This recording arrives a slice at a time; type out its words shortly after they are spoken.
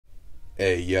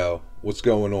Hey yo, what's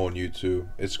going on YouTube?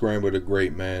 It's Scramble the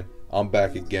Great Man. I'm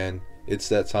back again. It's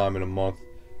that time in the month.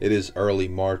 It is early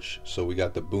March, so we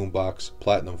got the BoomBox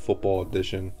Platinum Football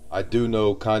Edition. I do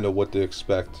know kind of what to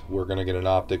expect. We're gonna get an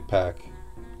optic pack,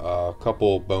 a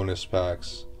couple bonus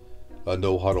packs, a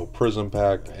no huddle prism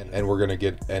pack, and we're gonna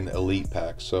get an elite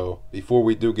pack. So before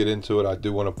we do get into it, I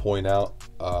do want to point out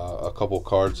a couple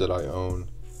cards that I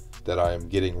own that I am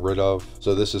getting rid of.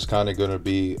 So this is kind of going to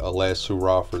be a last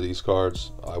hurrah for these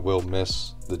cards. I will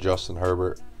miss the Justin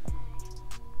Herbert.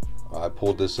 I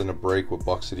pulled this in a break with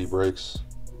Buck City breaks.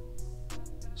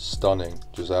 Stunning,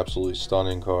 just absolutely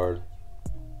stunning card.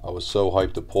 I was so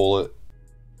hyped to pull it.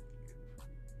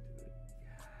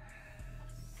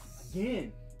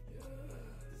 Again.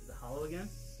 This is the hollow again?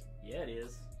 Yeah, it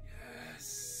is.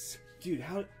 Yes. Dude,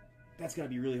 how... That's gotta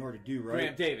be really hard to do, right?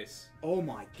 Graham Davis. Oh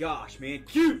my gosh, man.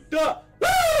 Cute the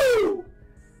woo!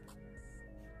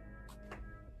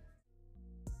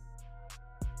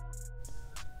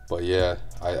 But yeah,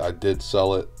 I did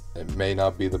sell it. It may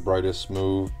not be the brightest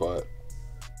move, but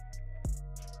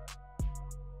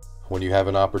when you have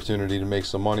an opportunity to make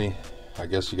some money, I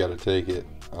guess you got to take it.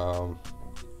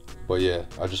 But yeah,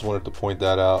 I just wanted to point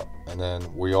that out. And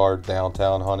then we are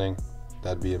downtown hunting.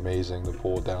 That'd be amazing to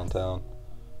pull downtown.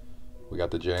 We got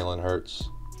the Jalen Hurts.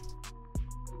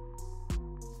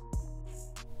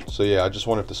 So yeah, I just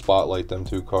wanted to spotlight them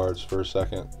two cards for a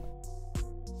second.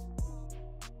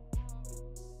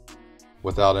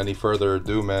 Without any further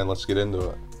ado, man, let's get into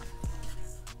it.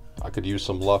 I could use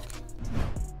some luck.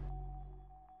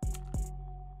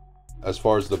 As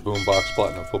far as the BoomBox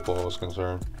Platinum Football is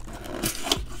concerned,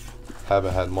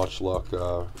 haven't had much luck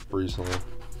recently.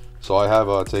 So I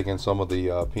have taken some of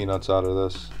the peanuts out of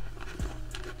this.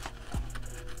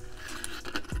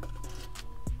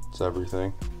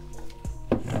 Everything.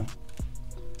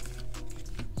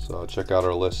 So check out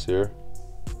our list here.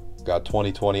 Got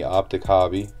 2020 Optic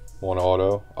Hobby, 1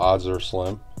 auto, odds are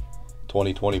slim.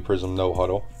 2020 Prism No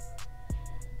Huddle.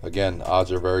 Again,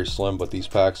 odds are very slim, but these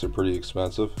packs are pretty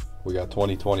expensive. We got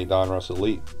 2020 Donruss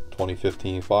Elite,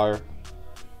 2015 Fire.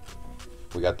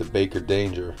 We got the Baker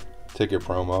Danger ticket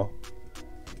promo.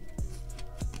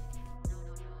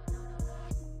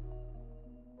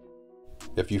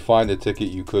 If you find a ticket,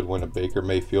 you could win a Baker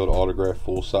Mayfield autograph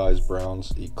full-size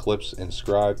Browns Eclipse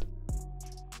inscribed.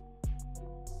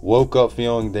 Woke up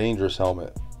feeling dangerous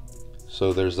helmet.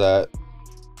 So there's that.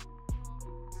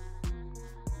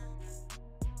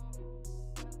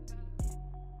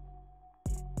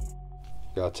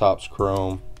 Got Topps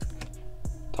Chrome.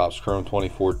 Topps Chrome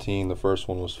 2014. The first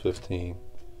one was 15.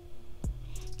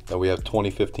 Then we have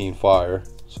 2015 Fire.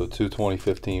 So 2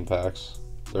 2015 packs.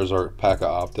 There's our pack of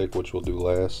Optic, which we'll do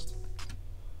last.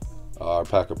 Our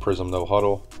pack of Prism No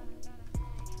Huddle.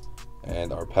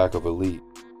 And our pack of Elite.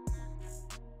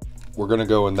 We're going to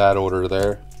go in that order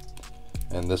there.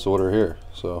 And this order here.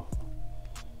 So,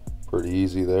 pretty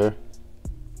easy there.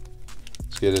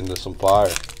 Let's get into some Fire.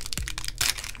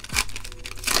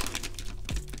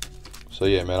 So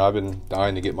yeah, man, I've been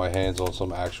dying to get my hands on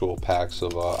some actual packs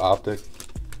of Optic.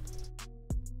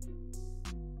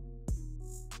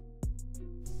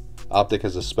 Optic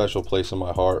has a special place in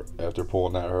my heart after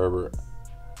pulling that Herbert.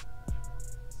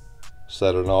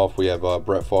 Setting off, we have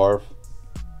Brett Favre,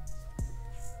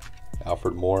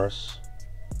 Alfred Morris,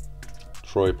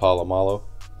 Troy Polamalu,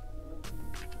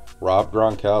 Rob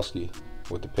Gronkowski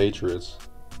with the Patriots.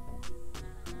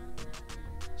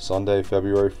 Sunday,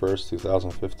 February 1st,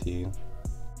 2015.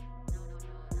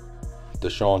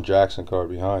 Deshaun Jackson card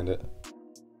behind it.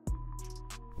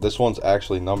 This one's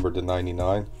actually numbered to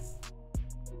 99.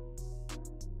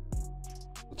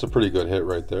 It's a pretty good hit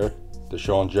right there.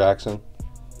 Deshaun Jackson.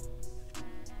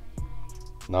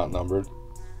 Not numbered.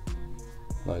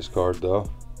 Nice card though.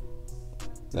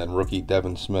 Then rookie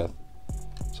Devin Smith.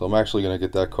 So I'm actually going to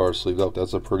get that card sleeved up.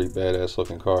 That's a pretty badass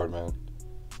looking card, man.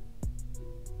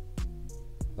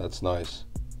 That's nice.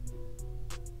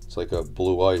 It's like a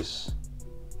blue ice.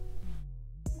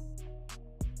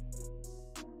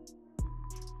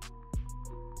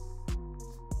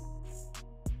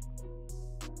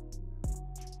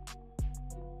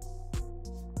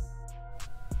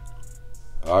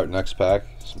 Alright, next pack,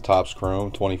 some Topps Chrome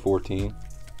 2014.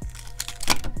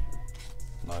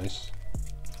 Nice.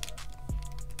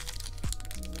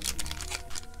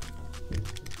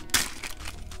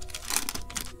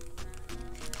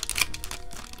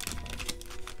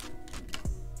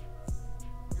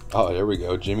 Oh, there we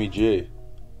go, Jimmy G.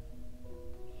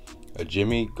 A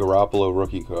Jimmy Garoppolo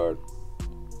rookie card.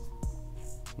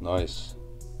 Nice.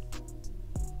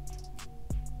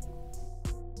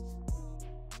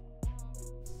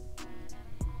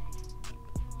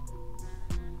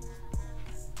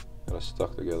 Got a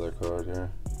stuck together card here.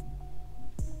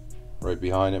 Right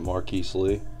behind it, Marquise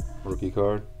Lee, rookie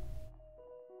card.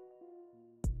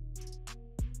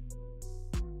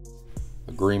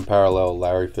 A green parallel,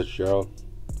 Larry Fitzgerald.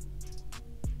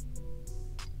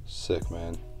 Sick,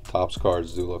 man. Topps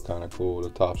cards do look kind of cool. The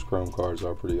Topps Chrome cards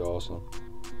are pretty awesome.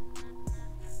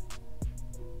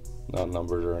 Not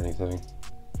numbered or anything.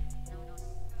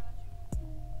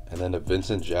 And then the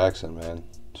Vincent Jackson, man.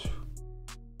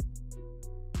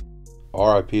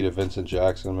 RIP to Vincent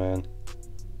Jackson, man.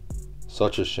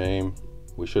 Such a shame.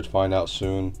 We should find out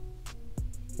soon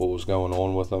what was going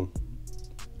on with him,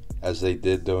 as they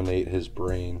did donate his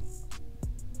brain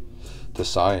to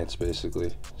science,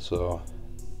 basically. So,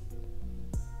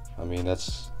 I mean,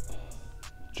 that's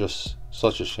just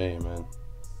such a shame, man.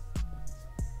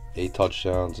 8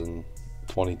 touchdowns in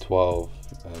 2012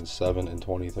 and 7 in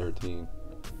 2013.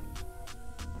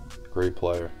 Great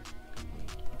player,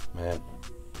 man.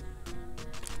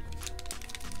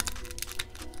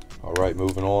 All right,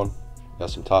 moving on.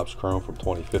 Got some Topps Chrome from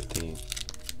 2015.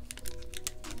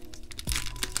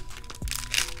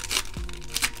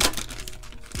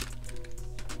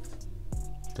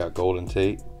 Got Golden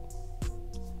Tate,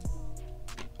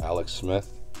 Alex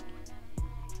Smith,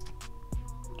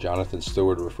 Jonathan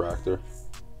Stewart refractor,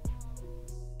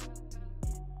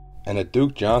 and a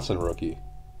Duke Johnson rookie.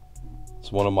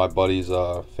 It's one of my buddy's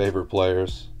favorite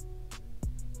players.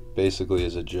 Basically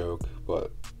is a joke,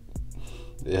 but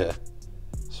yeah,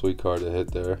 sweet card to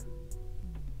hit there.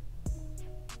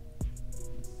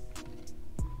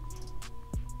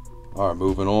 Alright,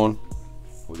 moving on.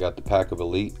 We got the pack of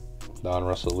Elite,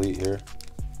 non-Russ Elite here.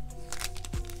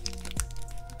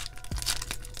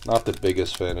 Not the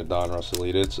biggest fan of non-Russ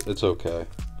Elite. It's okay.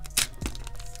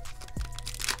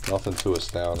 Nothing too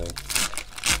astounding.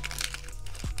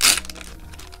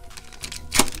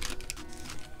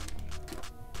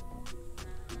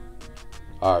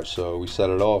 Alright, so we set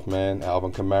it off, man.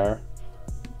 Alvin Kamara,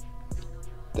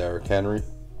 Derrick Henry,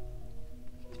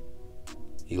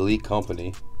 Elite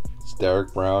Company. It's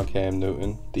Derek Brown, Cam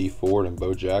Newton, D Ford, and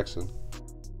Bo Jackson.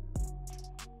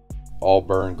 All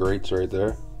burn greats right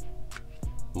there.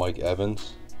 Mike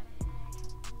Evans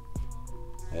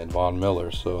and Von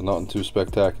Miller, so nothing too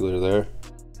spectacular there.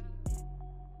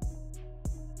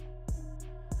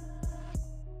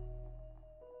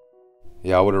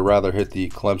 Yeah, I would have rather hit the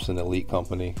Clemson Elite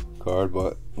Company card,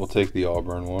 but we'll take the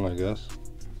Auburn one, I guess.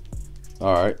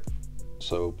 Alright,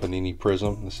 so Panini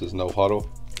Prism. This is no huddle.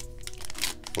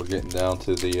 We're getting down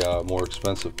to the more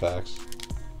expensive packs.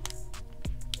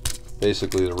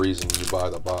 Basically the reason you buy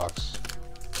the box.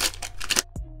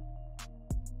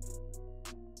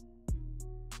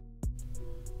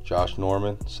 Josh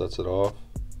Norman sets it off.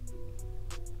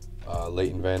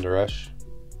 Leighton Vander Esch.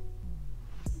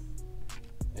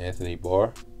 Anthony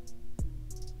Barr.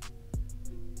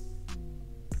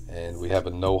 And we have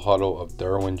a no huddle of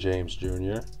Derwin James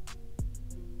Jr.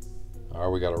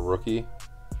 Alright, we got a rookie,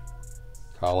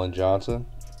 Colin Johnson.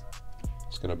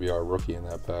 It's going to be our rookie in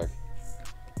that pack.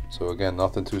 So again,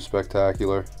 nothing too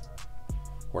spectacular.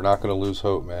 We're not going to lose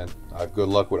hope, man. I have good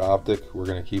luck with Optic. We're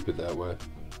going to keep it that way.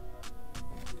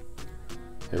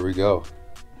 Here we go.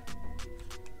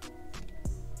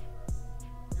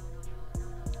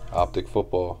 Optic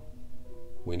football.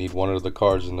 We need one of the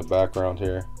cards in the background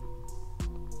here.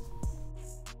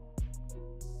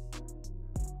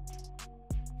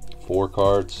 Four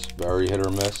cards, very hit or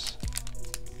miss.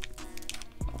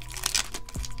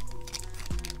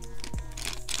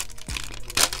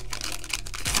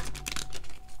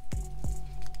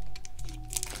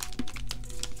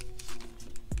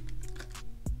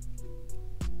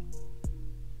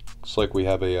 Looks like we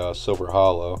have a silver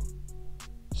hollow.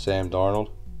 Sam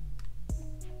Darnold.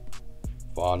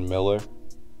 Von Miller.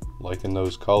 Liking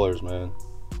those colors, man.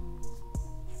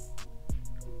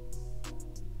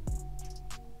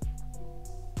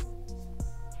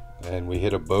 And we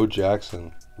hit a Bo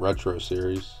Jackson retro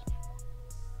series.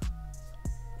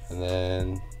 And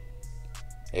then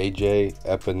AJ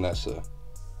Epinesa.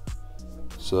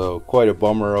 So quite a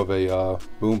bummer of a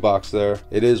BoomBox there.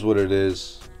 It is what it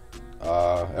is.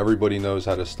 Everybody knows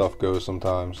how this stuff goes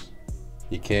sometimes.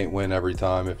 You can't win every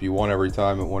time. If you won every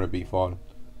time, it wouldn't be fun.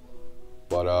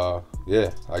 But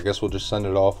yeah, I guess we'll just send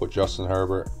it off with Justin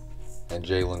Herbert and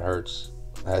Jalen Hurts,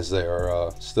 as they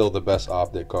are still the best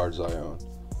Optic cards I own.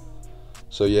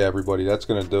 So yeah, everybody, that's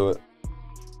gonna do it.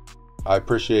 I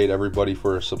appreciate everybody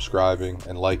for subscribing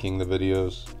and liking the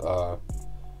videos.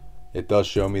 It does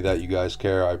show me that you guys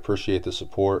care. I appreciate the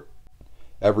support.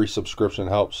 Every subscription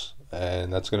helps,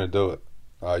 and that's gonna do it.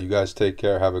 You guys take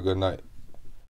care. Have a good night.